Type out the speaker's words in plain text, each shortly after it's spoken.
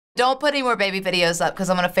Don't put any more baby videos up because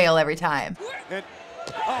I'm gonna fail every time.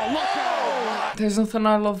 There's nothing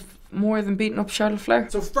I love more than beating up Charlotte Flair.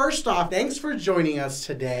 So first off, thanks for joining us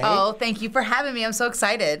today. Oh, thank you for having me. I'm so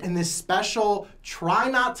excited. In this special Try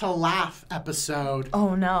Not to Laugh episode.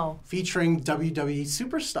 Oh no. Featuring WWE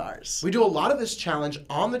Superstars. We do a lot of this challenge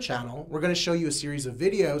on the channel. We're gonna show you a series of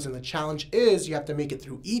videos, and the challenge is you have to make it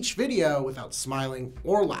through each video without smiling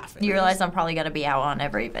or laughing. You realize I'm probably gonna be out on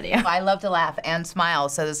every video. I love to laugh and smile,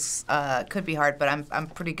 so this could be hard, but I'm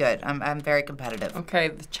pretty good. I'm very competitive. Okay,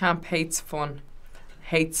 the champ hates fun,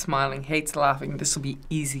 hates smiling, hates laughing. This will be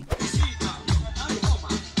easy.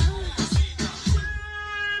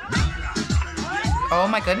 Oh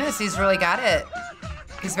my goodness, he's really got it.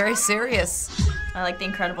 He's very serious. I like the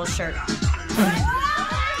incredible shirt. It's the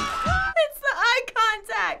eye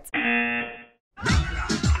contact.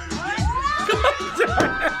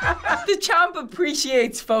 The champ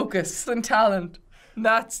appreciates focus and talent.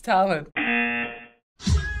 That's talent.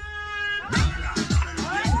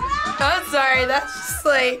 I'm sorry, that's just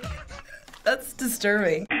like, that's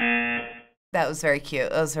disturbing. That was very cute.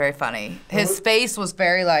 That was very funny. His face was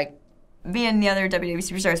very like, Me and the other WWE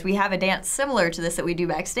Superstars, we have a dance similar to this that we do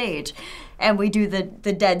backstage. And we do the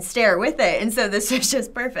dead stare with it. And so this is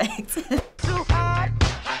just perfect. Is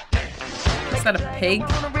that a pig?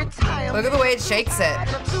 look at the way it shakes it.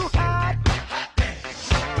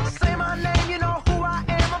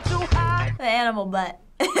 The animal butt.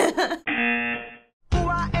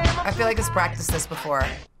 I feel like it's practiced this before.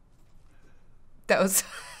 That was...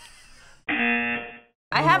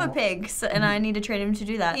 I have a pig, so, and I need to train him to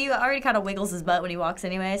do that. He already kind of wiggles his butt when he walks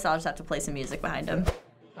anyway, so I'll just have to play some music behind him.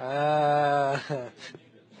 I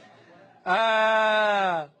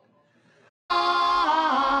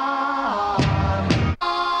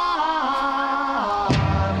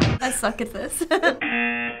suck at this.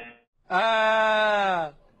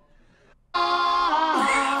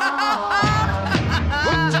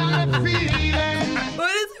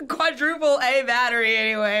 What is a quadruple A battery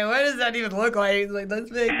anyway? What does that even look like? It's like, that's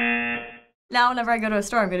big. Now whenever I go to a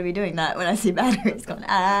store, I'm going to be doing that when I see batteries going,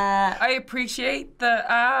 ah. I appreciate the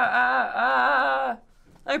I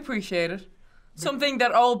appreciate it. Something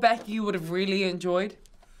that old Becky would have really enjoyed.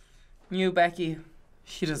 New Becky,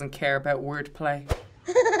 she doesn't care about wordplay.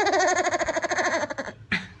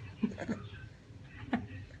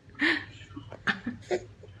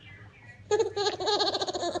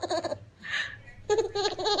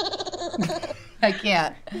 I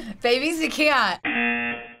can't. Babies, you can't.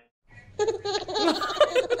 I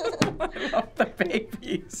love the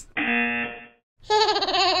babies.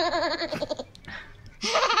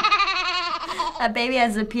 That baby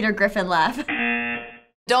has a Peter Griffin laugh.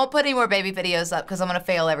 Don't put any more baby videos up because I'm gonna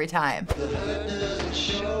fail every time.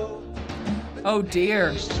 Oh dear.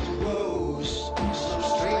 I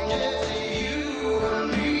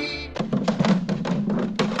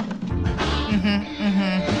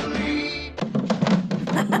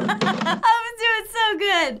was doing so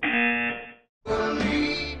good.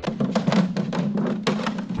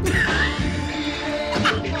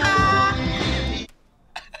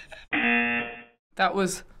 That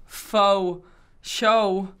was faux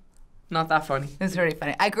show. Not that funny. It was really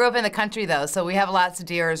funny. I grew up in the country though, so we have lots of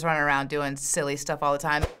deers running around doing silly stuff all the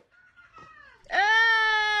time.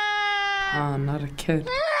 Oh, not a kid.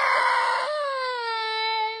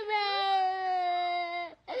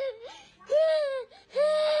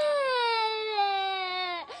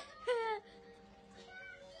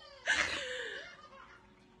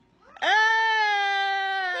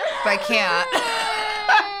 But I can't.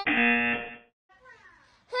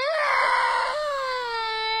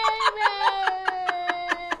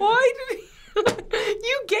 Why did he...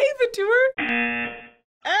 You gave it to her?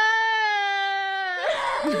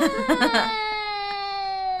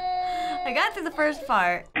 I got through the first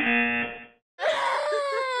part.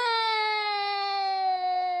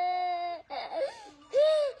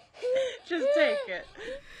 Just take it.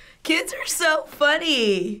 Kids are so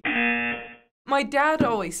funny. My dad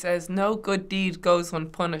always says no good deed goes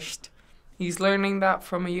unpunished. He's learning that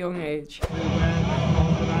from a young age.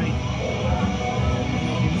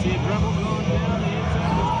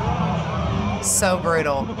 So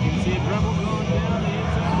brutal.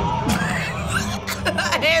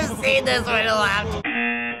 I didn't see this when I laughed.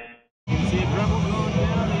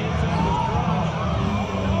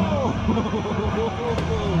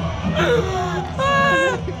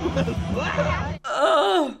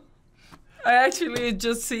 Oh, I actually had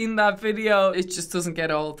just seen that video. It just doesn't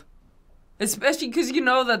get old. Especially because you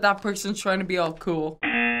know that that person's trying to be all cool.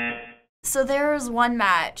 So there was one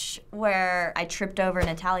match where I tripped over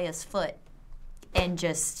Natalia's foot and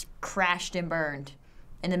just crashed and burned.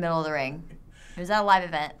 in the middle of the ring. It was at a live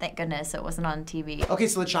event, thank goodness it wasn't on TV. Okay,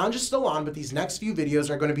 so the challenge is still on, but these next few videos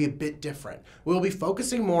are going to be a bit different. We'll be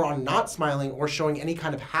focusing more on not smiling or showing any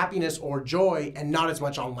kind of happiness or joy, and not as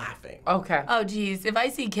much on laughing. Okay. Oh, geez. If I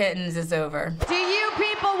see kittens, it's over. Do you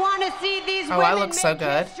people want to see these I women look so make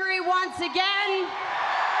good. history once again?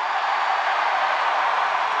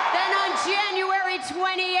 Then on January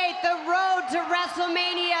 28th, the road to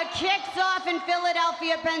WrestleMania kicks off in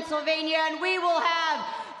Philadelphia, Pennsylvania, and we will have,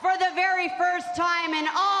 for the very first time, an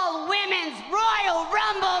all-women's Royal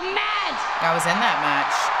Rumble match. I was in that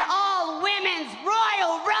match. All-women's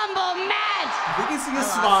Royal Rumble match. We can see a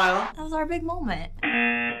smile. That was our big moment. If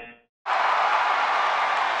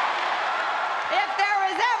there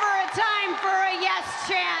was ever a time for a yes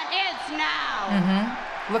chant, it's now.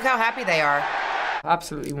 Look how happy they are.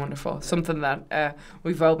 Absolutely wonderful. Something that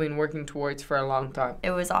we've all been working towards for a long time.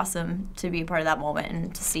 It was awesome to be a part of that moment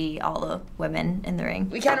and to see all the women in the ring.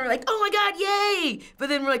 We kind of were like, oh my God, yay! But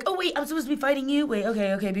then we're like, oh wait, I'm supposed to be fighting you? Wait,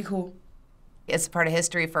 okay, be cool. It's part of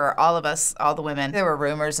history for all of us, all the women. There were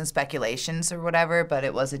rumors and speculations or whatever, but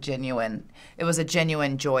it was a genuine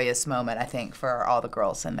joyous moment, I think, for all the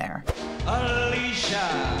girls in there. ALICIA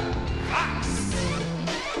Fox.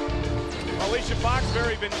 ALICIA Fox,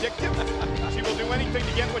 very vindictive. She will do anything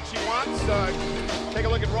to get what she wants. Take a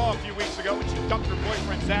look at Raw a few weeks ago when she dumped her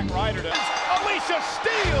boyfriend Zack Ryder to... ALICIA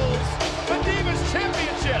steals the Divas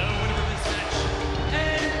Championship.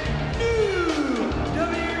 And new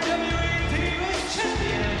WWE Divas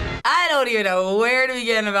Champion. I don't even know where to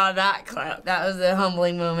begin about that clip. That was a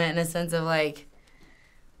humbling moment in a sense of like,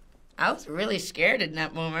 I was really scared in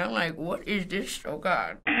that moment. I'm like, what is this? Oh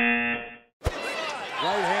God.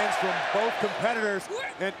 Right hands from both competitors.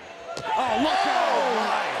 And oh, look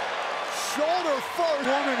out! Shoulder first.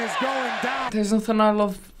 Woman is going down. There's nothing I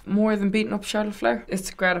love more than beating up Charlotte Flair. It's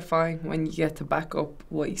gratifying when you get to back up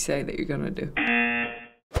what you say that you're gonna do.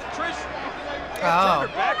 Trish Oh. turned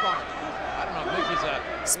her back on her. I don't know, Mickie's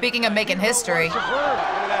Speaking of making history, look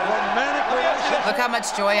how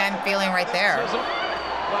much joy I'm feeling right there. Well,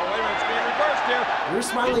 wait a minute, it's being reversed here. We're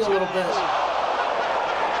smiling a little bit.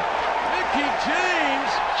 Mickie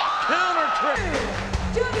James counter trick.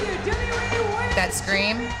 That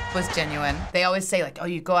scream was genuine. They always say like, oh,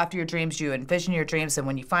 you go after your dreams, you envision your dreams, and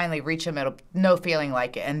when you finally reach them, it'll no feeling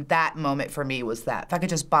like it. And that moment for me was that. If I could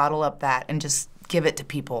just bottle up that and just give it to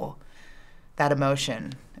people, that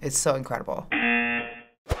emotion, it's so incredible.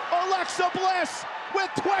 Alexa Bliss with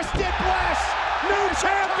Twisted Bliss. New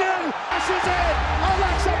champion. This is it.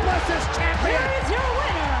 Alexa Bliss is champion. Here is your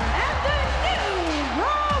winner and the new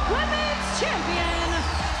Raw Women's Champion,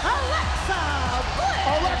 Alexa Bliss.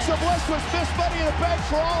 Alexa Bliss was this Money in the Bank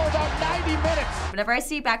for all about 90 minutes. Whenever I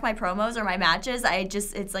see back my promos or my matches,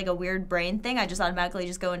 it's like a weird brain thing. I just automatically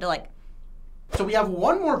just go into like. So we have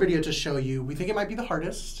one more video to show you. We think it might be the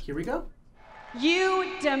hardest. Here we go.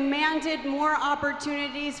 You demanded more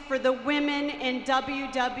opportunities for the women in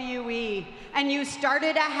WWE, and you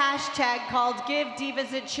started a hashtag called Give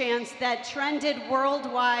Divas a Chance that trended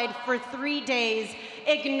worldwide for 3 days,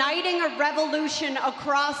 igniting a revolution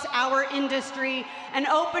across our industry and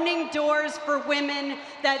opening doors for women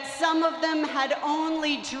that some of them had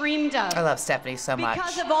only dreamed of. I love Stephanie so much.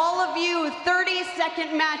 Because of all of you,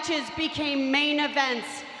 30-second matches became main events.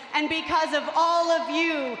 And because of all of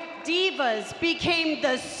you, divas became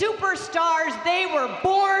the superstars they were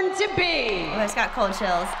born to be. Oh, I just got cold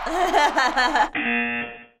chills.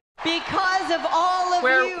 Because of all of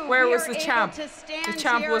you, where we was are the able champ? to stand The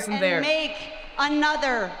champ here wasn't and there. make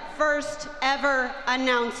another first ever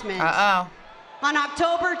announcement. Uh-oh. On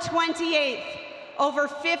October 28th, over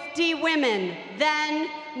 50 women, then,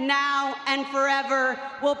 now, and forever,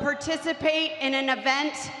 will participate in an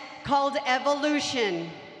event called Evolution.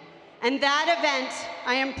 And that event,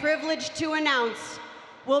 I am privileged to announce,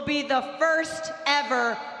 will be the first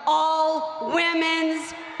ever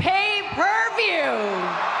all-women's pay-per-view.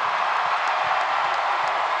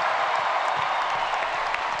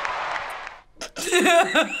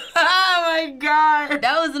 Oh my God.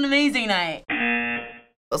 That was an amazing night.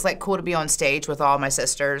 It was like cool to be on stage with all my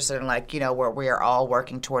sisters and like, you know, where we are all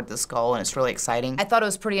working toward this goal and it's really exciting. I thought it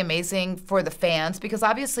was pretty amazing for the fans because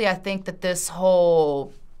obviously I think that this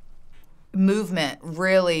whole movement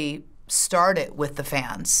really started with the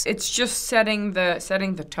fans. It's just setting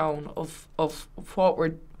the tone of what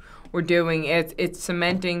we're doing. It's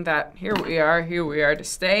cementing that here we are to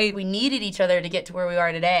stay. We needed each other to get to where we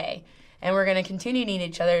are today. And we're gonna continue to need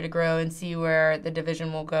each other to grow and see where the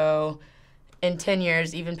division will go in 10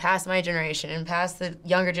 years, even past my generation and past the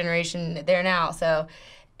younger generation there now. So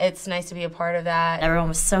it's nice to be a part of that. Everyone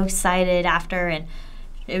was so excited after, and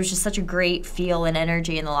It was just such a great feel and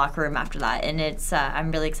energy in the locker room after that, and it's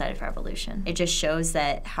I'm really excited for Evolution. It just shows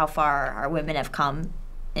that how far our women have come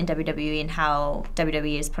in WWE and how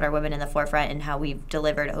WWE has put our women in the forefront and how we've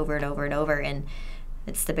delivered over and over and over, and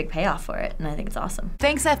it's the big payoff for it, and I think it's awesome.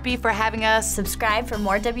 Thanks, FB, for having us. Subscribe for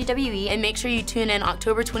more WWE, And make sure you tune in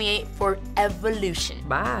October 28th for Evolution.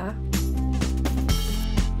 Bye.